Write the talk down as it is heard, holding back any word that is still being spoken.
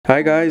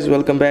Hi guys,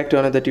 welcome back to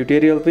another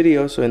tutorial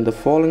video. So in the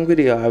following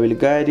video I will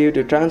guide you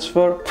to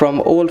transfer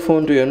from old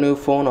phone to your new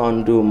phone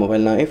on Duo Mobile.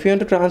 Now if you want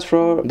to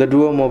transfer the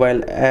Duo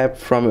Mobile app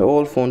from your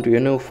old phone to your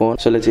new phone,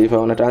 so let's say if I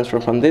want to transfer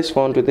from this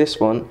phone to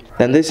this one,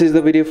 then this is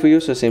the video for you.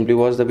 So simply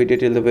watch the video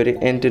till the very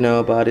end to know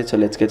about it. So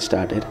let's get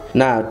started.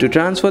 Now to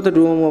transfer the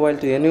Duo Mobile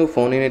to your new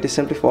phone, you need to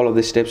simply follow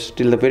the steps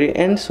till the very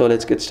end. So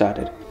let's get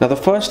started. Now the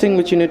first thing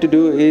which you need to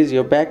do is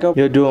your backup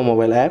your Duo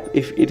Mobile app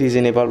if it is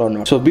enabled or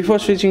not. So before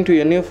switching to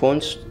your new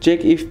phones,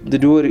 check if the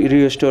Duo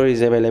Restore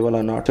is available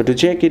or not. So to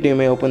check it, you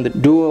may open the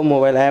Duo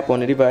Mobile app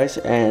on your device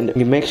and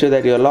you make sure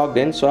that you are logged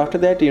in. So after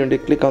that you need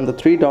to click on the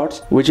three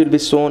dots which will be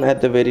shown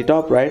at the very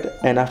top right,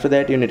 and after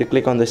that you need to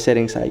click on the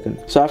settings icon.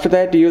 So after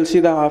that you will see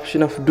the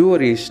option of Duo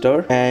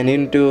Restore, and you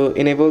need to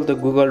enable the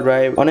Google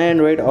Drive on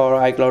Android or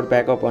iCloud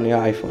backup on your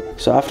iPhone.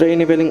 So after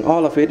enabling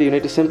all of it, you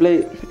need to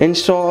simply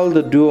install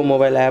the Duo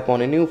Mobile app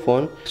on a new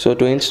phone. So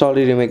to install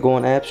it, you may go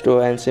on App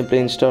Store and simply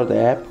install the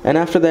app, and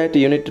after that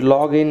you need to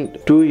log in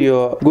to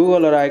your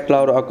Google or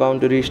iCloud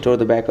account to restore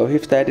the backup.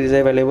 If that is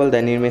available,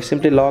 then you may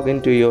simply log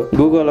into your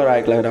Google or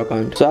iCloud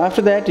account. So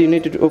after that you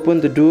need to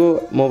open the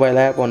Duo Mobile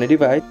app on a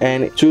device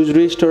and choose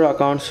restore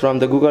accounts from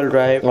the Google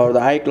Drive or the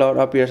iCloud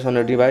appears on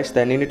your device.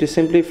 Then you need to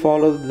simply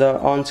follow the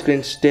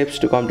on-screen steps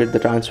to complete the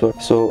transfer.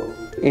 So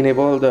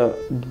enable the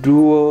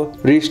Duo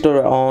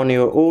Restore on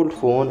your old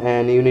phone,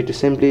 and you need to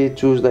simply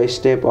choose the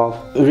step of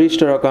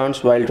restore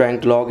accounts while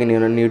trying to log in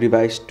on a new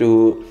device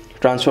to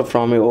transfer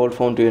from your old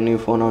phone to your new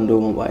phone on Duo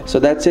Mobile. So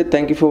that's it.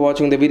 Thank you for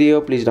watching the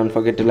video. Please don't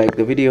forget to like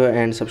the video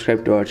and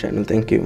subscribe to our channel. Thank you.